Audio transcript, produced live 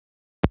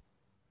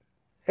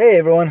Hey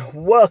everyone,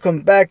 welcome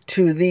back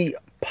to the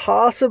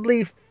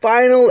possibly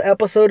final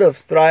episode of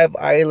Thrive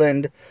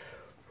Island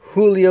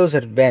Julio's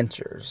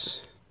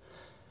Adventures.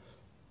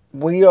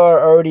 We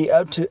are already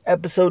up to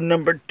episode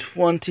number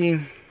 20,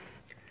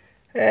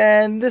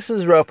 and this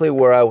is roughly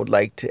where I would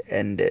like to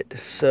end it.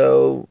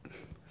 So,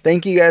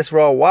 thank you guys for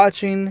all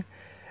watching.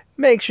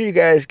 Make sure you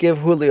guys give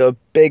Julio a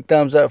big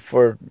thumbs up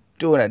for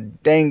doing a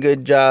dang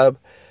good job.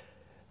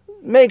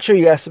 Make sure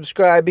you guys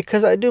subscribe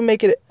because I do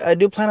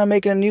plan on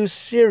making a new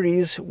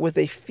series with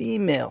a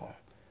female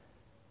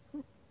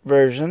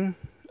version.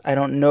 I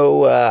don't know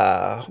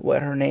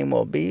what her name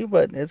will be,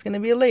 but it's going to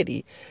be a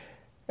lady.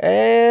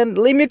 And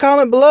leave me a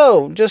comment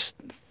below just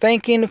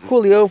thanking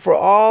Julio for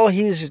all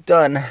he's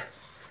done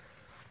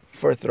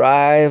for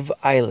Thrive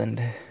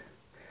Island,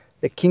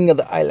 the king of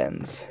the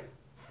islands.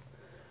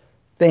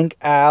 Thank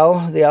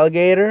Al, the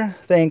alligator.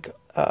 Thank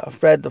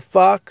Fred the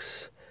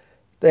fox.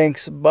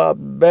 Thanks Bob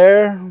the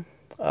bear.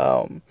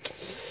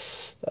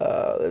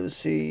 Let's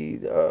see.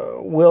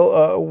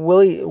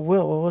 Willie.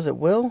 Will. What was it?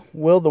 Will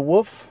the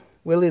wolf.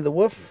 Willie the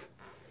wolf.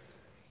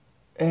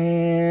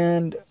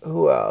 And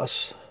who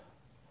else?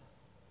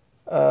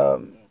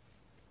 Paul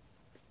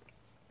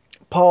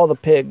the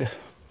pig.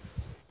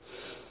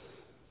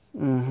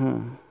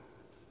 Are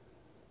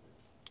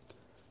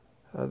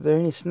there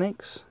any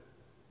snakes?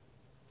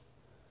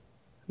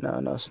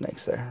 No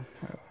snakes there.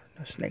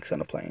 No snakes on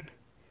the plane.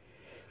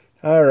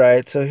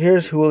 Alright, so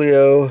here's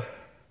Julio,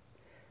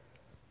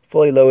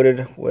 fully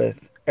loaded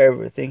with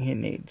everything he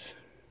needs.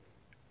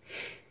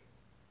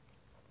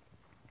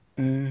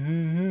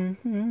 Do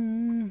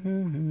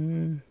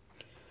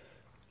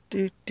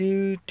do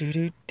do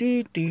do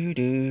do do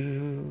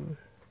do.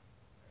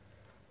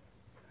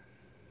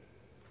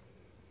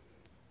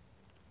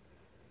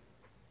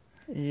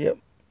 Yep.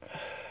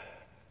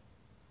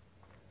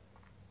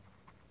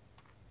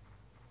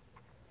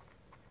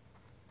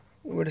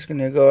 We're just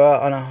gonna go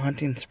out on a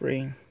hunting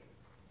spree.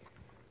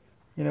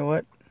 You know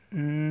what? Got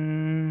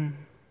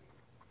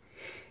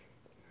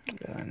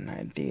an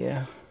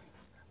idea.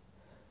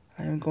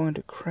 I am going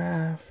to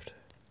craft.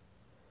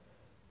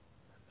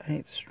 I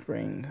need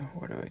string.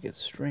 Where do I get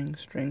string?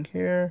 String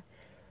here.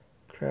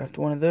 Craft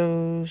one of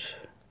those.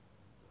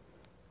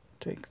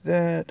 Take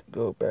that.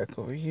 Go back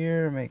over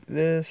here. Make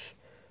this.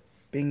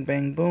 Bing,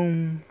 bang,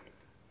 boom.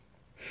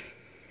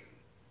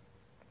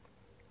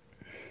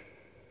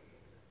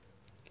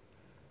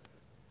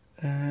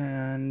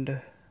 And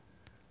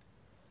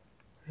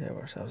we have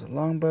ourselves a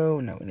longbow.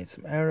 Now we need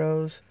some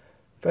arrows.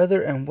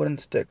 Feather and wooden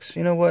sticks.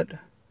 You know what?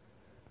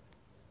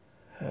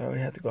 We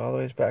have to go all the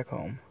way back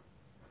home.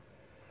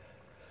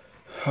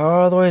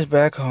 All the way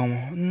back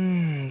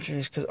home.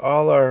 Jeez, because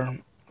all our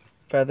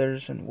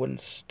feathers and wooden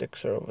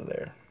sticks are over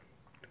there.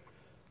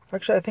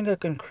 Actually, I think I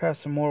can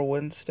craft some more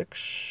wooden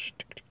sticks.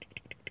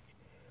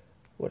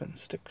 Wooden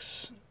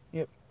sticks.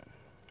 Yep.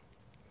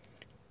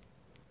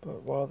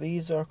 But while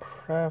these are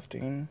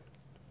crafting...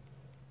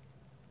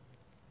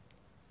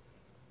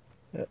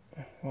 Yep.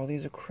 While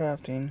these are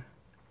crafting,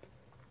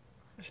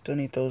 I still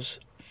need those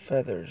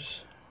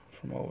feathers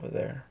from over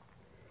there.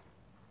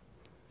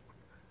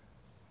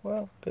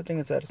 Well, good thing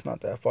is that it's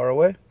not that far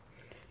away.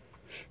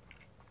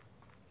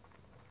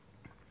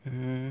 So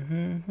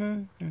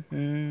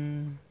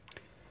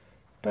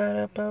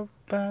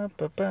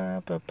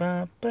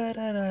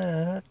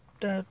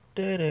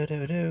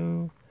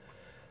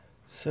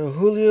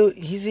Julio,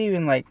 he's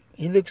even like,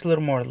 he looks a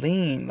little more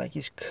lean, like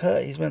he's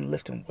cut, he's been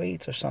lifting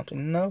weights or something,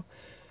 you know?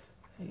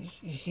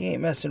 He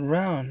ain't messing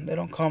around. They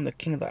don't call him the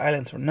king of the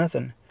islands for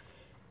nothing.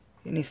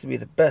 He needs to be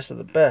the best of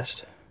the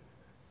best.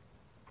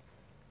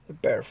 The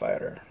bear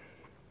fighter.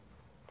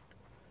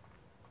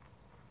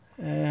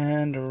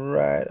 And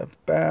right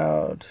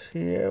about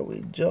here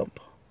we jump.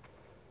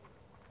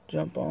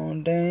 Jump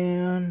on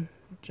down.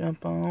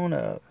 Jump on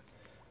up.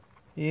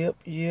 Yep.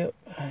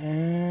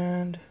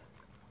 And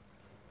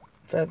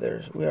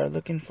feathers. We are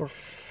looking for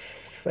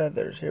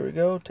feathers. Here we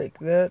go. Take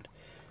that.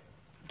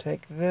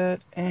 Take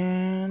that.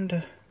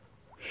 And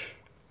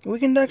we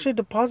can actually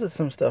deposit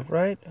some stuff,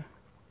 right?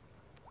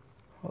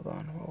 Hold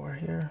on while we're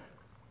here.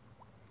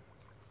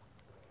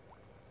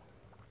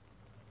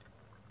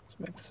 Let's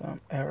make some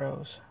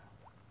arrows.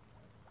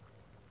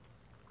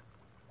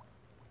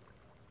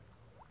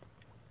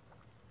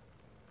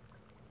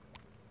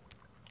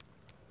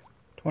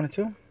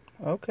 $22?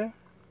 Okay.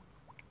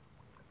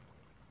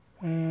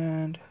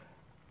 And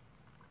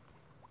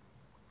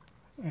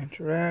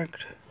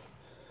interact.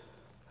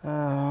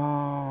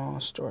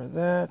 Store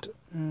that.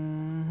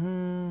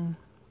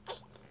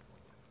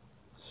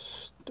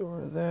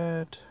 Store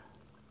that.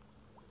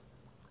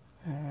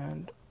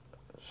 And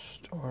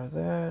store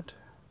that.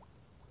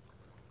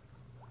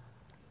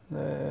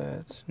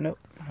 That's, nope,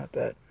 not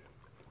that.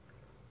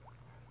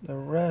 The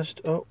rest,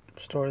 oh,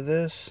 store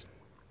this.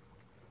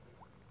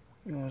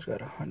 You almost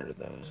got 100 of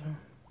those, huh?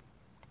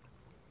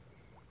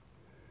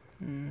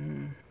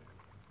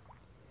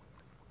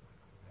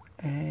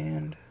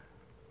 And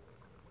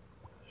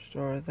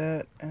store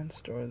that and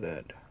store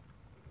that.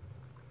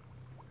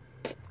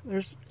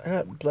 I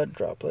got blood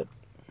droplet.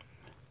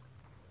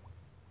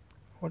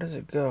 Where does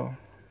it go?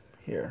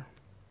 Here.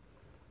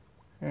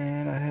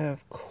 And I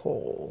have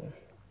coal.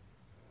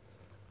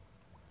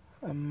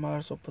 I might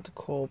as well put the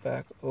coal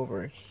back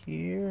over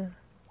here.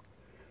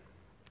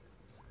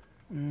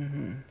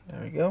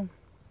 There we go.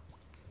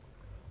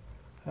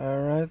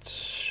 Alright,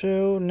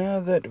 so now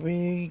that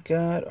we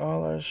got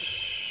all our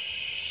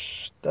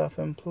stuff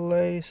in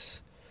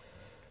place,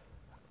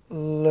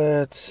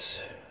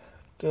 let's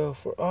go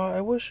for... Oh, I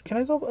wish... Can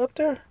I go up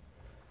there?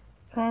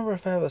 I don't remember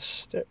if I have a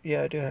stair...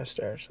 Yeah, I do have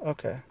stairs.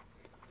 Okay.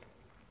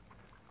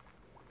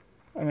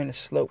 I mean a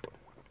slope.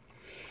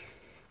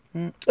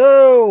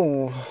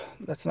 Oh!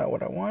 That's not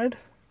what I wanted.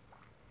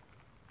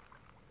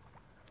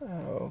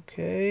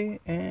 Okay,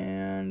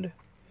 and...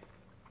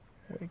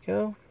 There we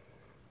go.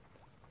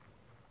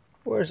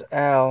 Where's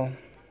Al?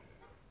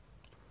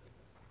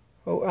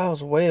 Oh,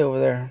 Al's way over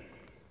there.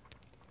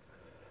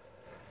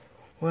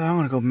 Well, I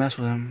want to go mess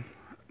with him,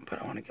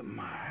 but I want to get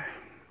my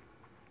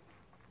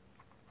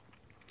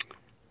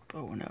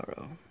bow and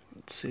arrow.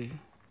 Let's see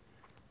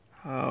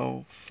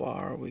how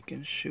far we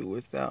can shoot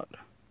without...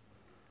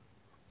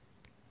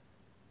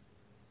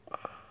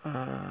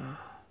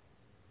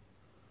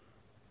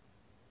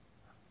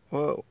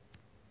 Whoa.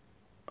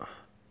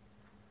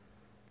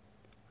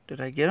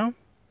 Did I get him?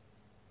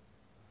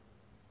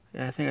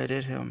 Yeah, I think I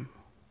did him.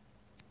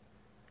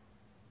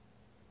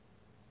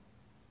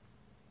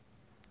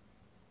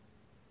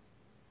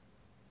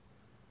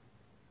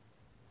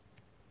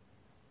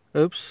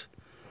 Oops.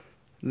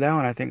 That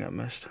one I think I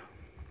missed.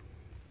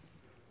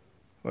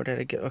 Or did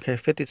I get... Okay,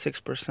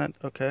 56%.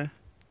 Okay.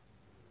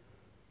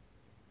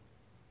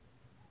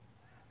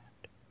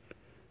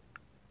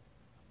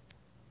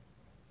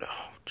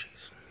 Oh,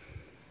 jeez.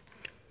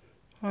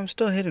 Well, I'm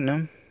still hitting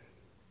him.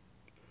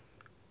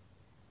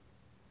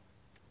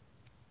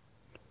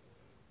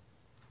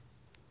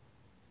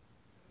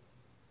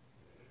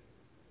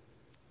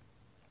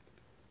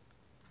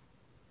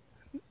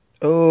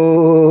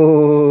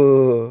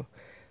 Oh,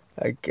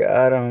 I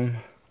got him.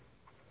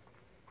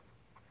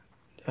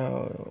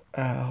 Oh,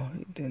 ow.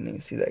 Didn't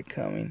even see that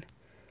coming.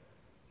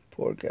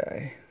 Poor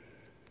guy.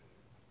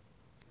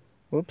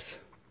 Whoops.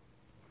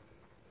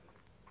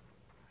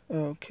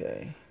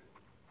 Okay.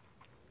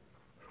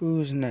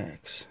 Who's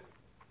next?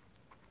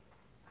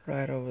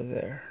 Right over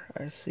there.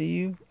 I see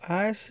you.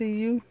 I see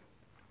you.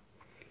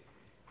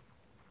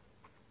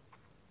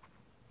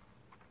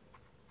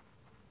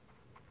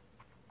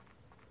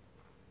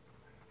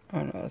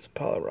 Oh no, that's a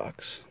pile of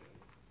rocks.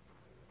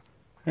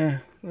 Yeah,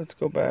 let's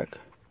go back.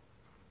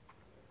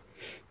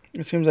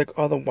 It seems like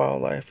all the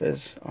wildlife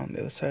is on the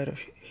other side of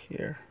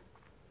here.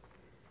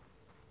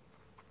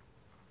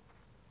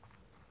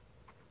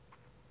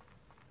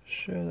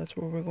 So that's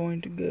where we're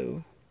going to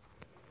go.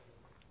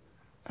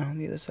 On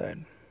the other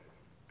side.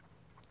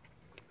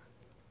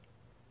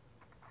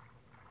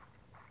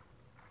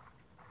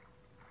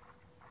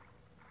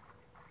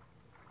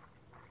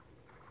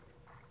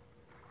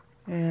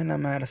 And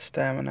I'm out of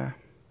stamina.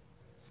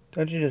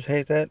 Don't you just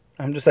hate that?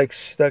 I'm just like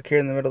stuck here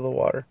in the middle of the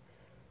water.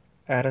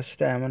 Out of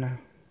stamina.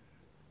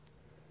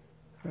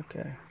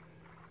 Okay.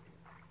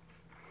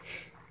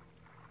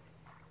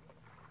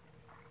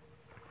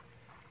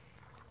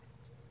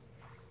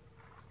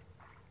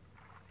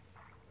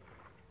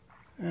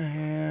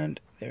 And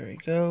there we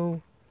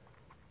go.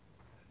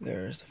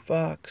 There's the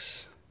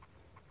fox.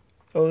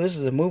 Oh, this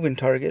is a moving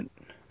target.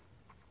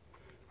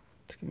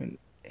 It's gonna be an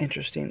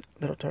interesting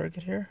little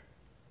target here.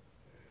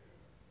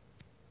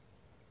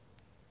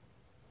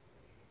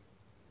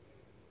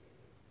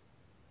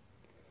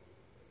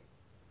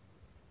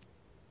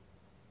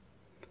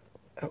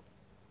 Oh.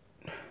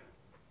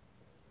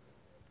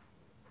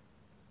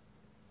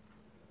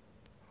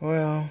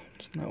 Well,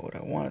 it's not what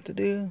I wanted to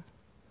do.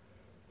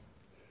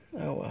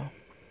 Oh well.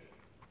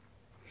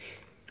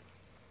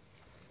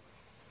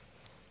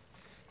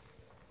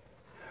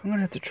 I'm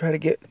gonna have to try to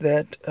get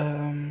that,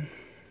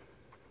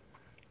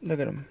 look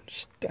at him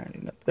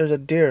standing up. There's a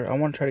deer. I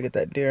want to try to get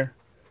that deer.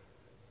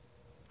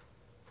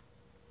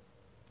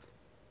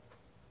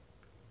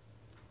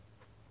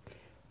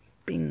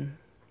 Bing.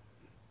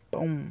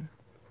 Boom.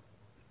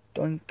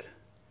 Doink.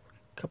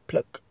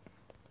 Kapluck.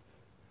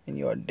 And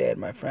you are dead,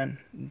 my friend.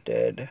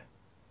 Dead.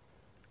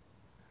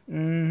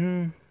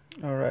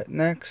 Alright,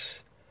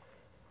 next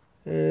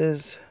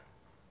is...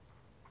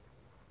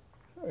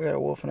 I got a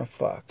wolf and a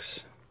fox.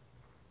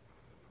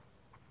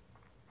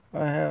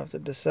 I have to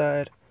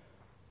decide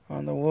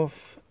on the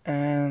wolf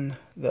and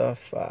the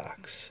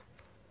fox.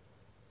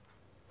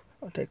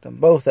 I'll take them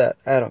both out.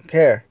 I don't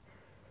care.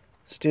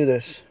 Let's do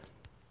this.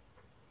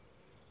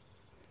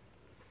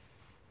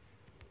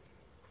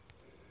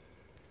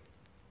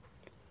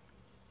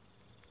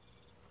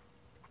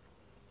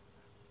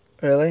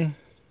 Really?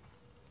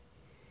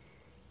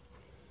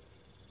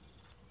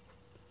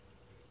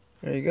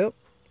 There you go.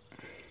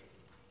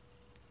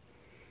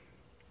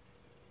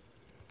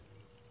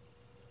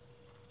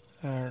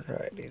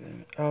 Alrighty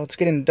then. Oh, it's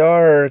getting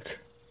dark.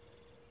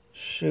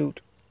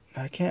 Shoot.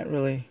 I can't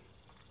really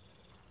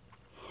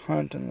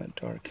hunt in the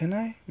dark. Can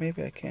I?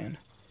 Maybe I can.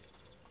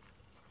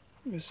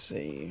 Let me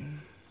see.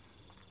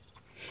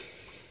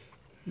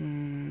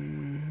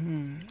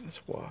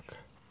 Let's walk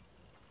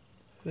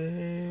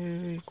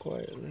very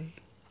quietly.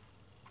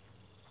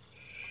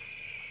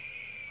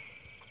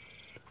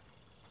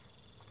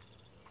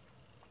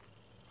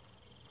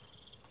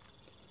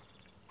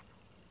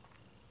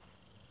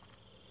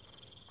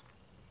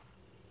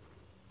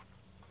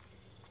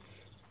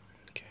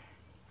 Okay,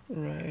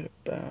 right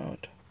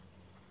about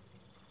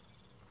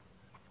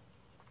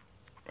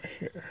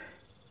here.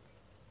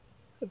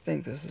 I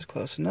think this is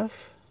close enough.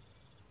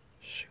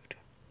 Shoot.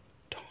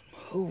 Don't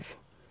move.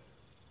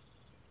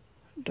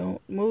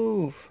 Don't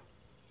move.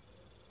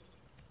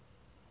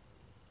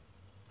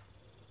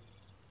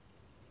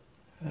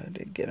 I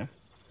did get him.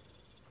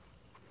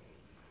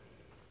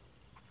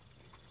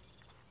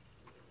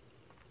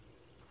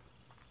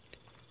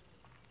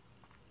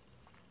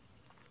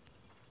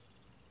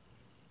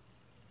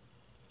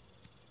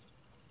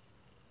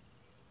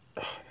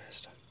 Oh, I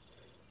missed him.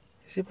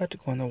 Is he about to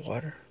go in the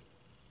water?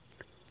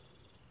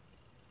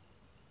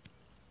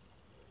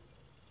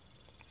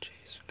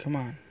 Jeez, come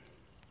on.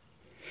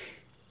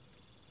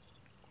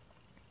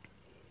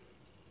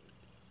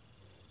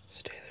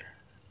 Stay there.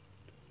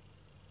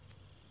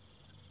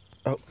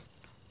 Oh,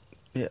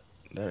 yeah,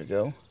 there we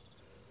go.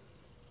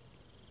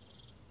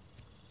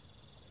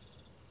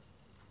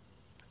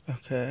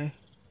 Okay.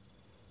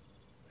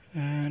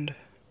 And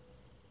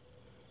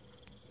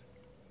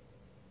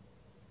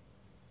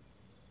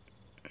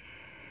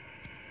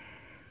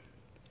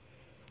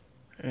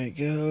there you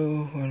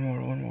go.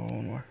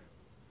 One more.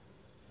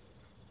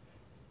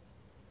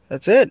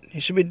 That's it. He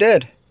should be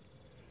dead.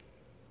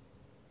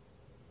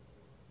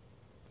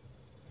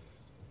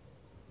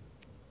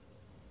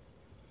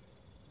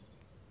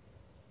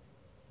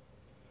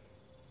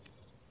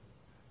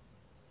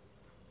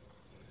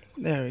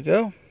 There we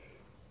go.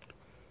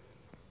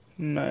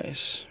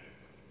 Nice.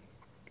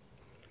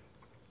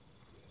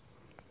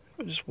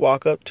 I'll just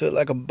walk up to it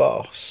like a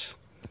boss.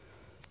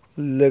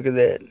 Look at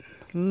that.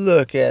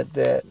 Look at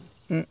that.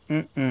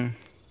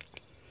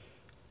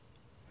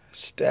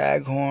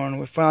 Staghorn.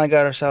 We finally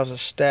got ourselves a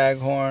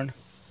staghorn.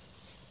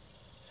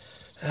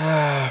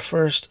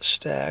 First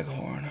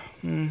staghorn.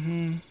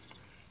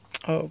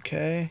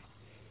 Okay.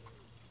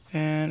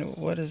 And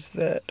what is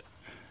that?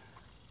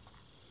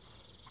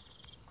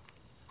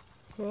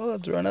 Well,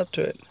 let's run up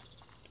to it.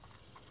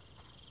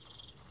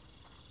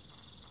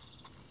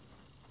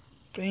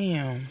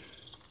 Bam.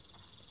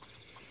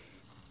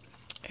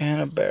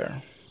 And a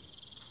bear.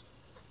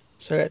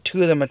 So I got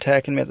two of them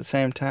attacking me at the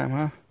same time,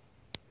 huh?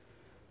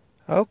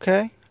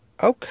 Okay.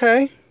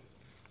 Okay.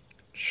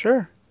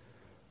 Sure.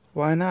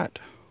 Why not?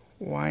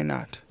 Why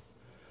not?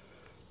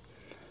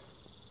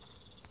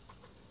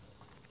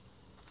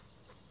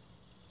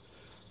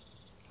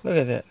 Look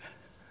at that.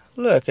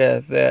 Look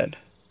at that.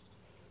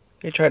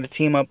 They tried to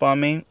team up on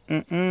me.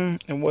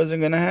 It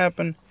wasn't gonna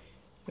happen.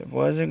 It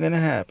wasn't gonna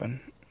happen.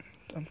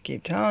 I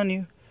keep telling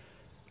you.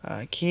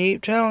 I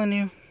keep telling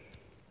you.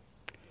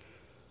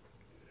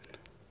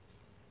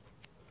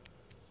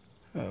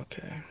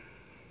 Okay.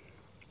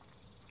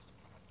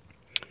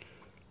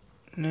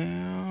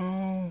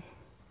 Now,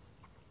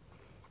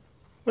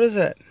 what is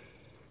that?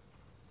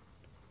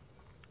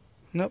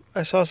 Nope,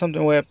 I saw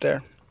something way up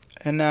there.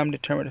 And now I'm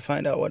determined to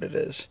find out what it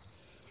is.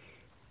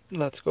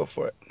 Let's go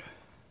for it.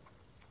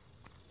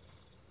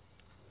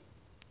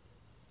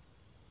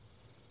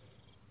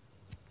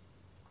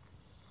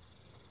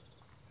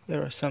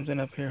 There was something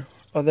up here.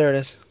 Oh, there it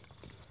is.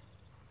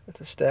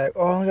 It's a stag.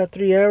 Oh, I got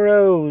 3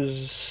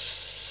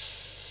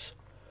 arrows.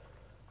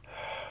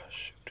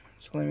 Shoot.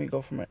 So let me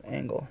go from an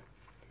angle.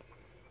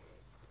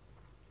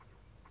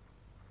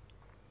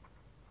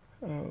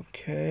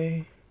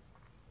 Okay.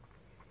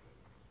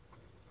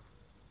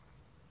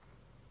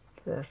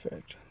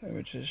 Perfect. Let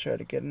me just try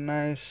to get a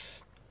nice...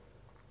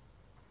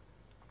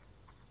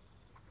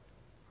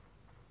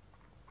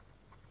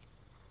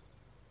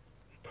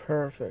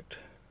 Perfect.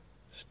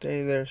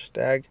 Stay there,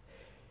 stag.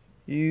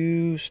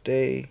 You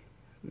stay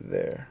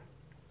there.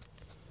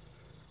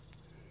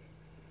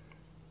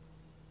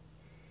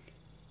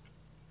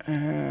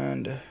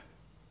 And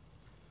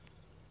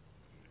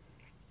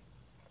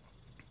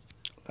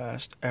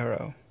last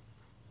arrow.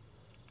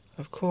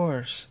 Of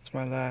course, it's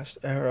my last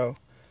arrow.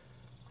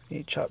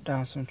 You chop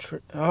down some tree.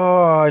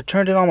 Oh, I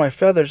turned in all my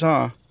feathers,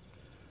 huh?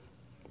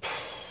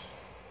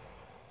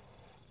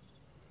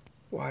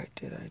 Why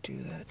did I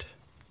do that?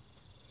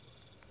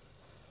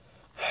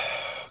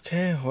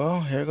 Okay,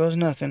 well, here goes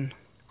nothing.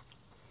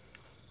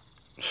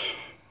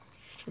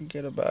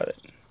 Forget about it.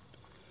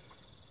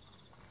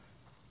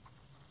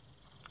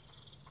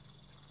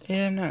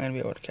 Yeah, I'm not going to be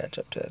able to catch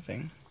up to that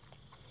thing.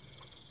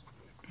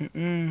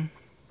 Come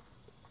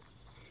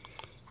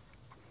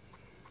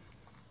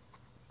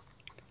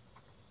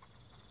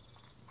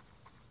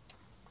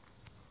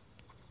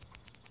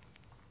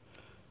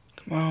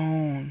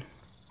on.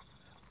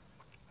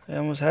 I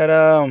almost had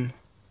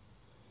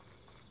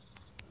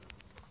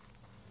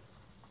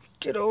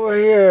Get over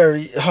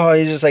here. Oh,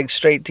 he's just like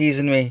straight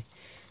teasing me.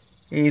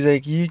 He's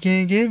like, you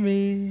can't get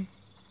me.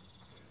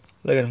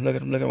 Look at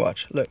him,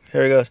 watch. Look,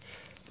 here he goes.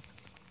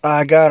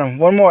 I got him.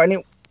 One more. I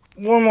need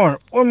one more.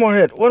 One more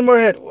hit. One more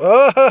hit.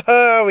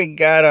 Oh, we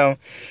got him.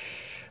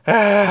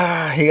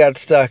 Ah, he got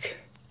stuck.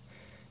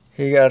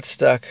 He got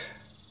stuck.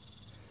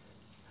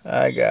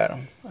 I got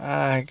him.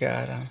 I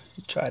got him.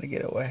 He tried to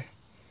get away.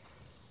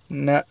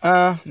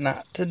 Nuh-uh.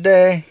 Not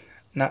today.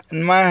 Not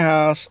in my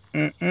house.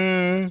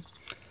 Mm-mm.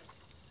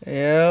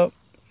 Yep.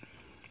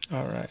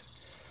 Alright.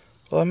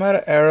 Well, I'm out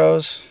of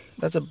arrows.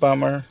 That's a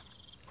bummer.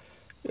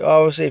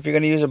 Obviously, if you're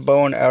going to use a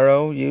bow and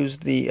arrow, use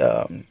the,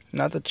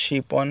 not the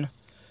cheap one.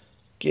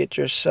 Get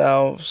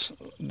yourselves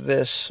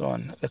this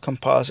one, the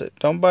composite.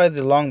 Don't buy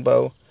the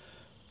longbow.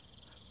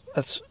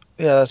 That's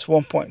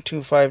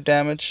 1.25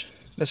 damage.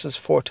 This is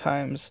 4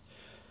 times.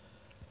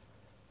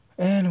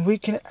 And we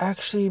can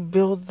actually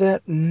build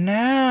that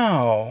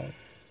now.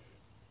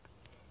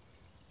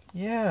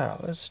 Yeah,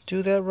 let's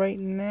do that right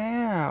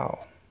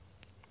now.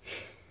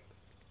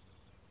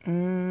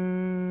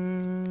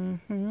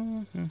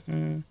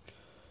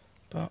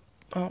 Bump,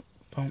 bump,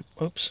 bump.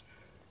 Oops.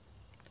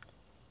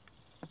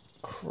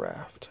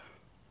 Craft.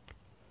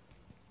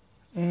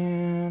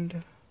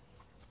 And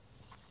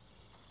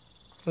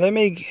let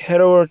me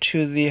head over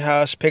to the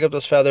house, pick up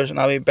those feathers, and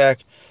I'll be back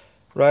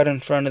right in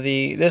front of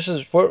the...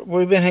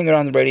 we've been hanging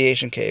around the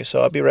radiation cave,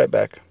 so I'll be right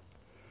back.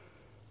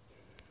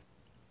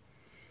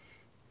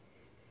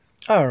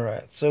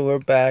 Alright, so we're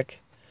back.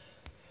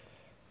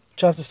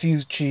 Chopped a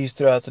few trees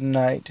throughout the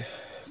night.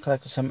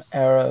 Collected some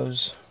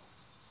arrows.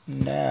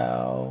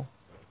 Now,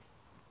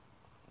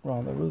 we're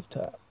on the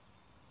rooftop.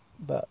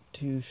 About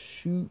to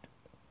shoot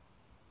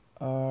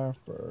our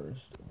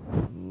first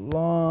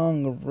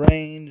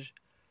long-range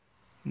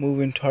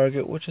moving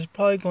target, which is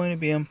probably going to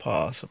be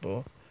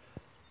impossible.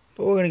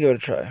 But we're going to give it a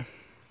try.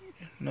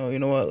 No, you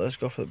know what? Let's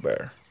go for the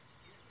bear.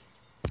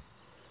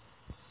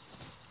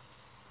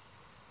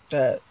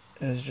 That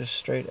is just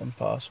straight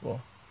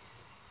impossible.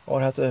 I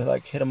would have to,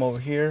 like, hit him over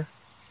here.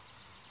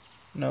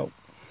 Nope.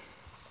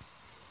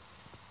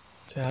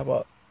 Okay, how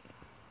about...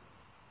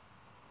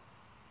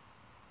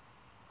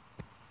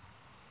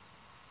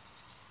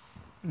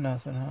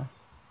 nothing, huh?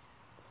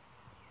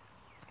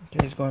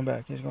 Okay, he's going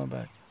back. He's going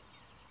back.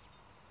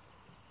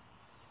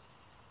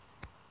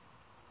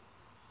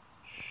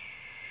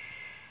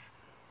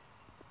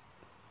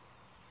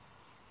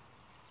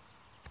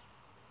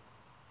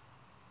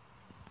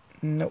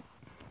 Nope.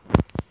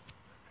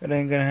 It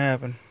ain't gonna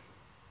happen.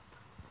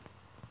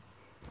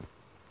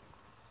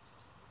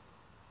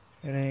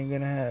 It ain't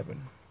gonna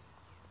happen.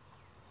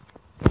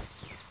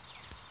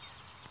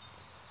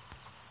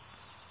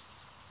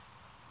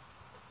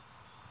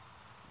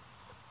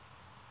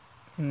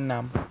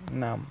 Num,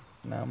 num,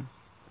 num.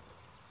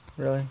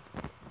 Really?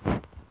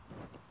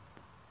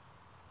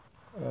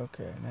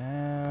 Okay,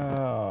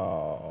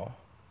 now...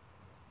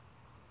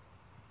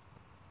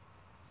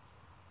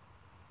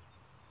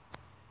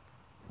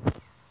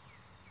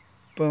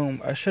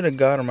 boom. I should have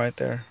got him right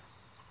there.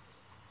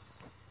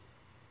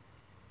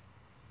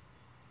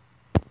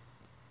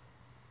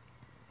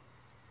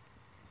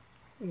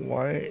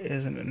 Why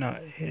isn't it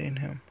not hitting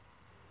him?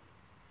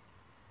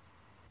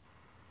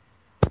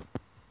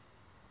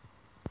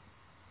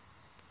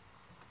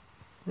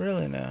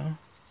 Really now?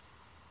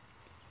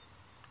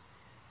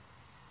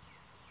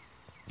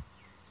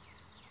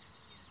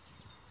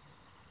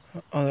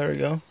 Oh, there we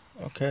go.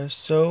 Okay,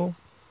 so...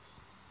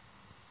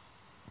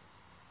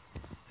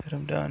 hit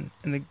him down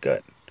in the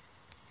gut.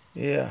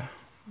 Yeah.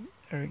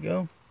 There we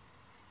go.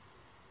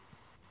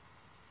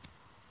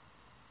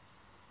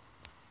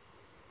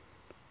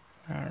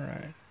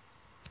 Alright.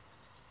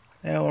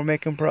 Now we're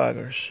making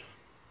progress.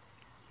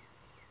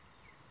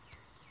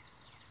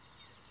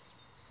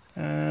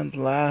 And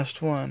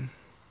last one.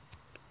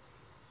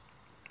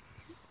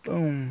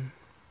 Boom.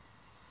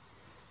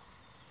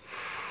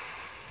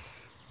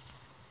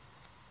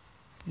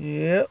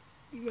 Yep.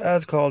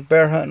 That's called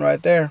bear hunting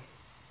right there.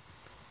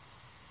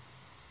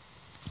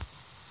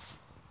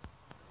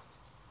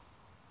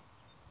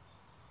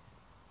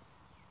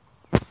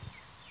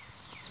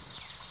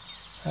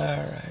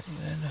 Alright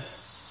then.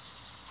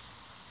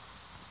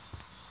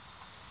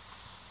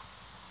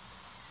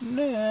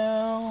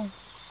 Now.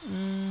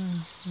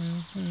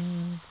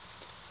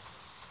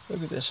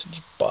 Look at this.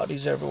 Just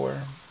bodies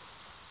everywhere.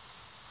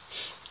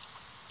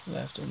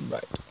 Left and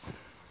right.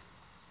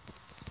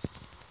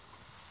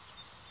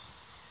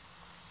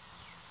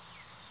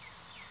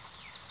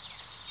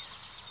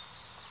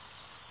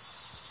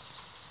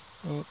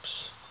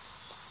 Oops.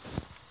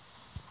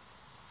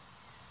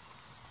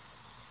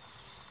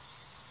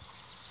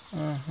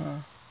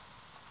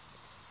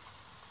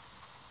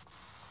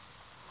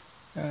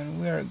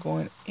 And we are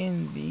going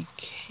in the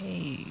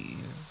cave.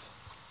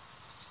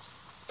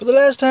 For the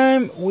last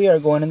time, we are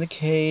going in the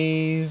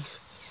cave.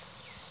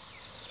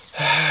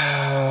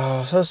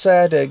 So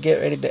sad to get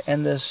ready to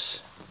end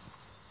this.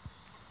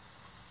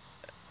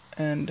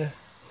 And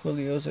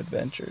Julio's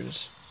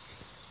adventures.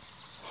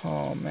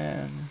 Oh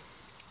man.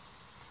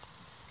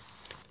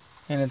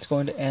 And it's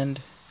going to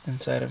end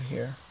inside of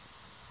here.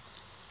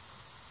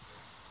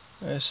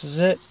 This is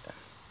it.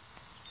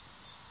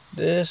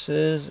 This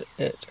is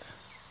it.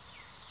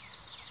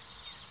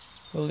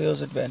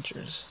 Julio's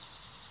Adventures.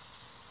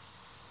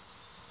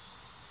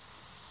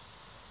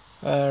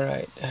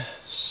 Alright,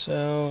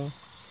 so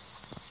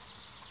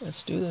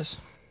let's do this.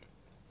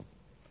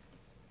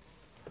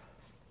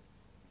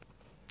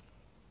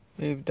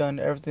 We've done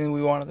everything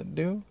we wanted to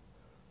do.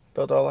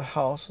 Built all the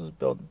houses,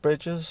 built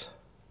bridges,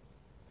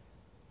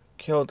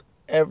 killed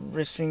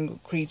every single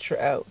creature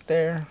out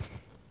there.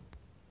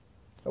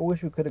 I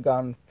wish we could have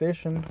gone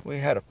fishing. We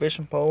had a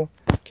fishing pole,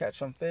 catch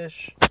some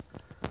fish.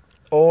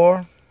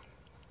 Or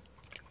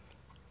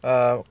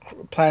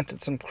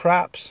planted some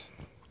crops,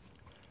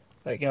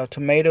 like,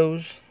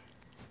 tomatoes,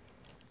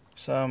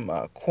 some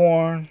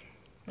corn,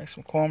 make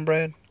some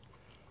cornbread.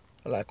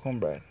 I like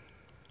cornbread.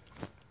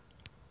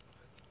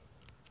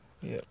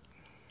 Yep.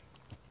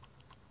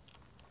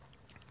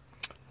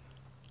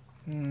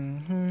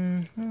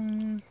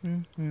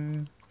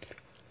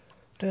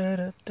 Da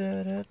da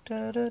da da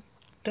da da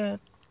da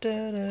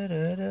da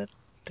da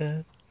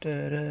da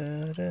da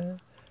da.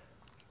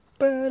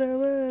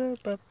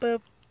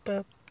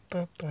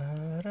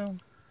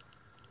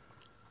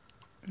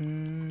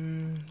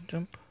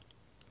 Jump.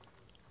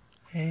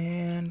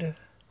 And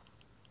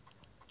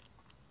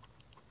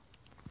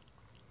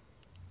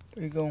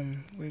we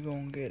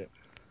gon' get it.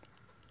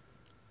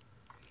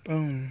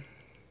 Boom.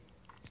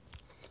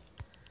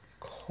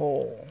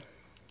 Coal.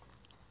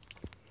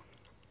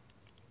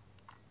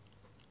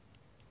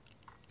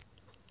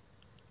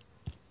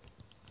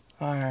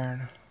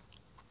 Iron.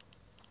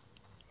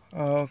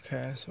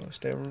 Okay, so we'll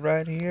stay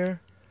right here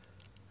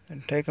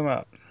and take them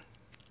out.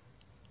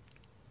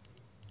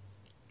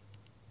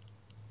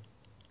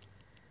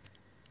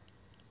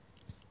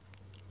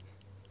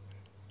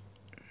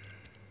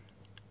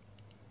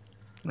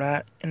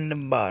 Right in the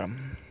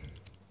bottom.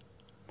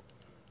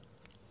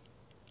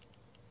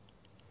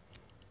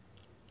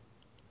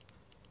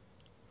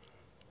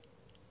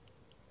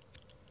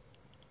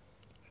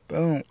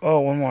 Boom. Oh,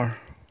 one more.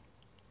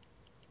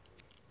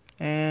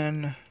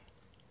 And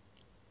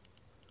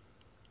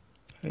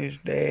he's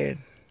dead.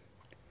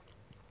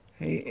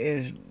 He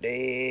is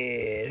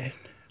dead.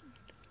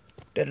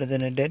 Deader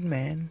than a dead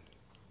man.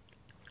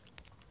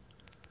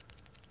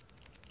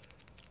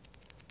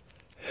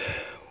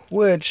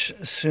 Which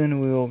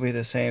soon we will be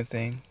the same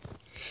thing.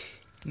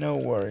 No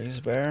worries,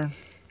 Bear.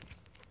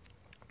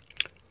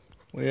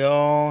 We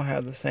all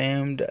have the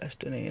same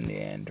destiny in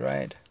the end,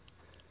 right?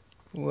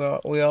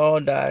 We all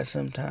die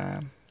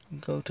sometime.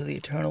 Go to the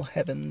eternal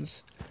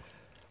heavens.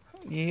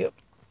 Yep.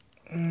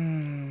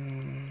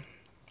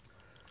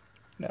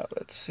 Now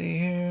let's see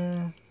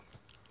here.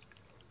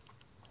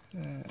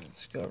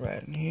 Let's go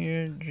right in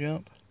here.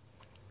 Jump.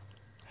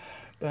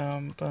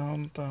 Boom,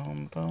 boom,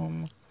 boom,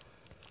 boom.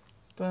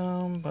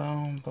 Boom,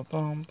 boom, boom,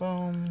 boom,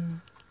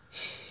 boom.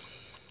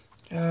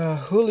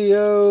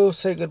 Julio,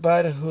 say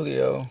goodbye to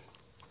Julio.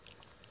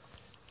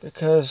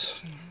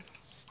 Because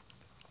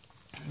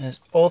his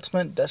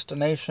ultimate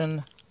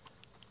destination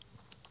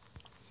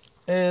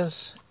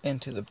is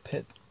into the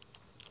pit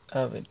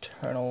of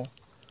eternal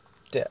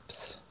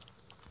depths.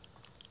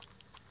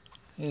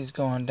 He's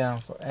going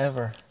down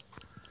forever.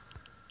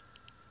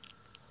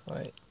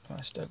 Wait, am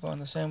I still going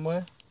the same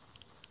way?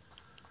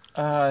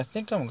 I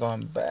think I'm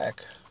going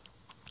back.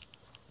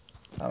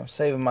 I'm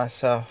saving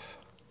myself.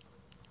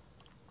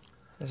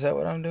 Is that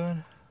what I'm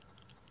doing?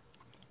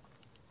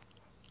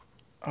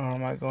 Or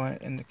am I going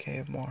in the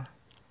cave more?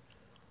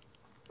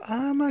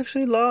 I'm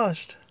actually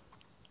lost.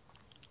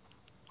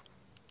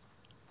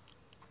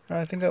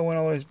 I think I went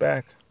all the way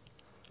back.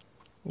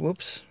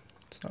 Whoops.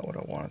 That's not what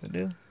I wanted to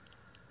do.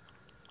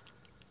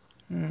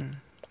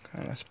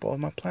 Kind of spoiled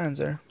my plans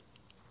there.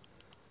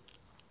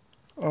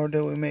 Or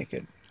did we make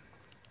it?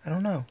 I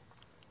don't know.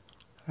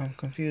 I'm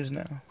confused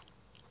now.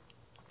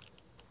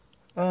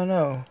 Oh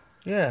no.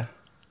 Yeah.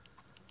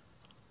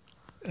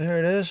 Here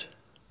it is.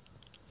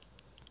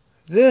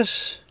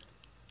 This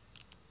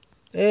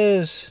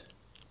is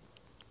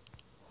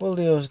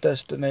Julio's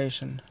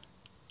destination.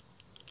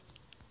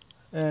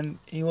 And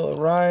he will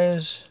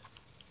rise.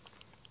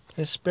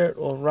 His spirit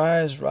will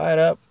rise right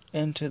up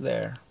into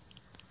there.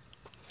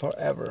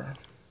 Forever.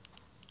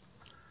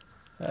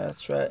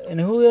 That's right. And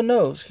Julio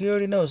knows. He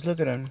already knows. Look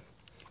at him.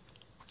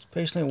 He's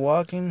patiently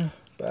walking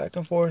back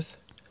and forth.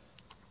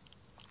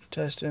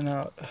 Testing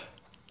out.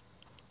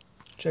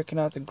 Checking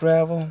out the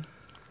gravel.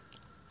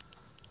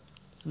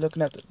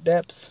 Looking at the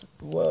depths.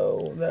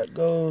 Whoa, that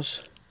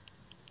goes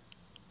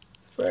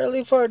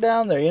fairly far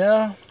down there, you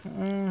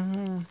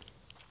know?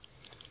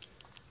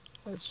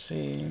 Let's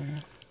see.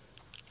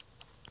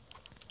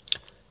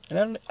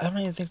 And I don't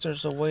even think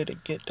there's a way to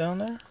get down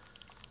there.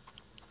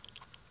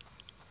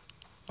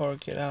 Or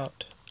get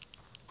out.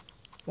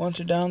 Once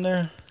you're down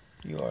there,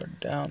 you are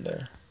down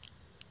there.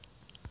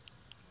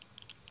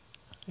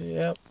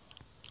 Yep.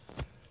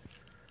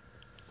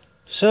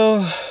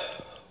 So,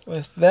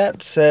 with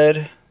that said,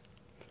 I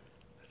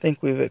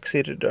think we've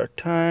exceeded our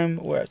time.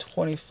 We're at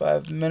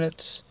 25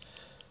 minutes.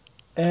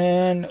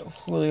 And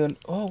Julio...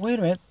 Oh, wait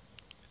a minute.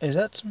 Is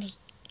that some...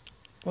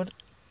 What?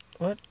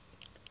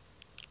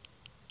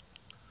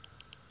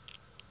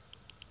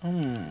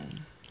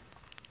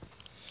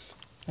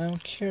 I'm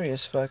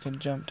curious if I can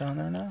jump down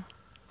there now.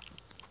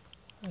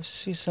 I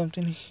see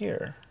something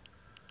here.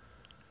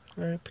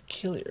 Very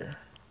peculiar.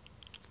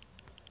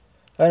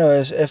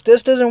 Anyways, if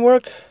this doesn't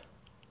work,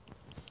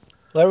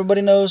 let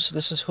everybody knows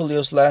this is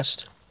Julio's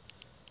last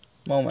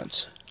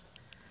moments.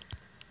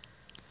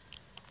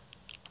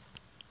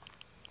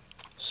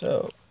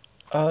 So,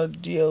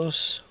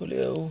 adios,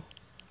 Julio.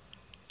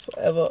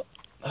 Forever.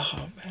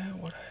 Oh man,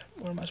 where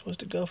am I supposed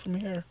to go from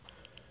here?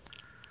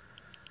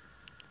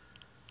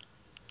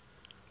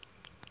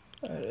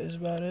 That is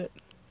about it.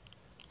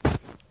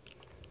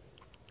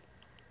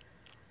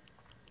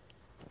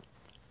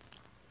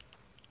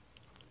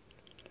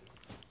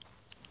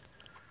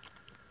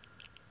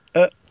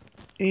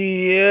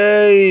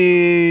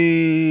 Yay!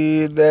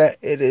 That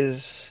it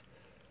is.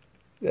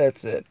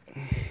 That's it.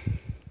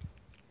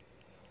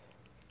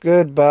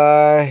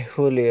 Goodbye,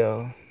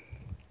 Julio.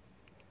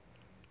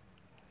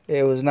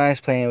 It was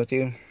nice playing with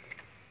you.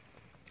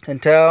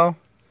 Until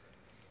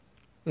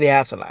the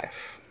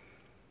afterlife.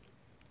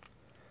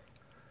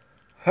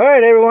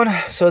 Alright, everyone.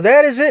 So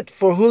that is it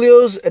for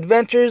Julio's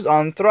adventures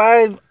on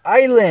Thrive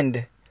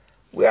Island.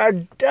 We are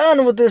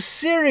done with this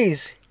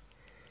series.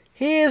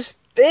 He is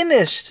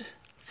finished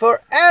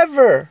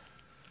forever.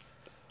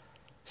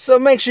 So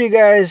make sure you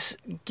guys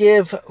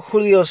give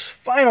Julio's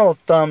final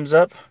thumbs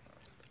up.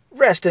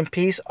 Rest in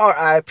peace,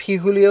 R.I.P.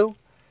 Julio.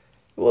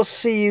 We'll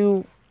see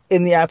you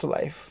in the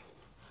afterlife.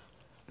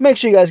 Make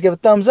sure you guys give a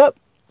thumbs up,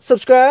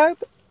 subscribe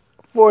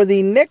for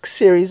the next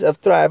series of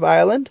Thrive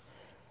Island,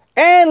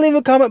 and leave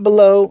a comment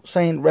below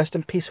saying rest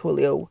in peace,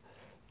 Julio.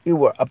 You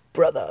were a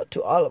brother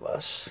to all of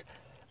us.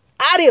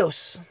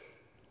 Adios!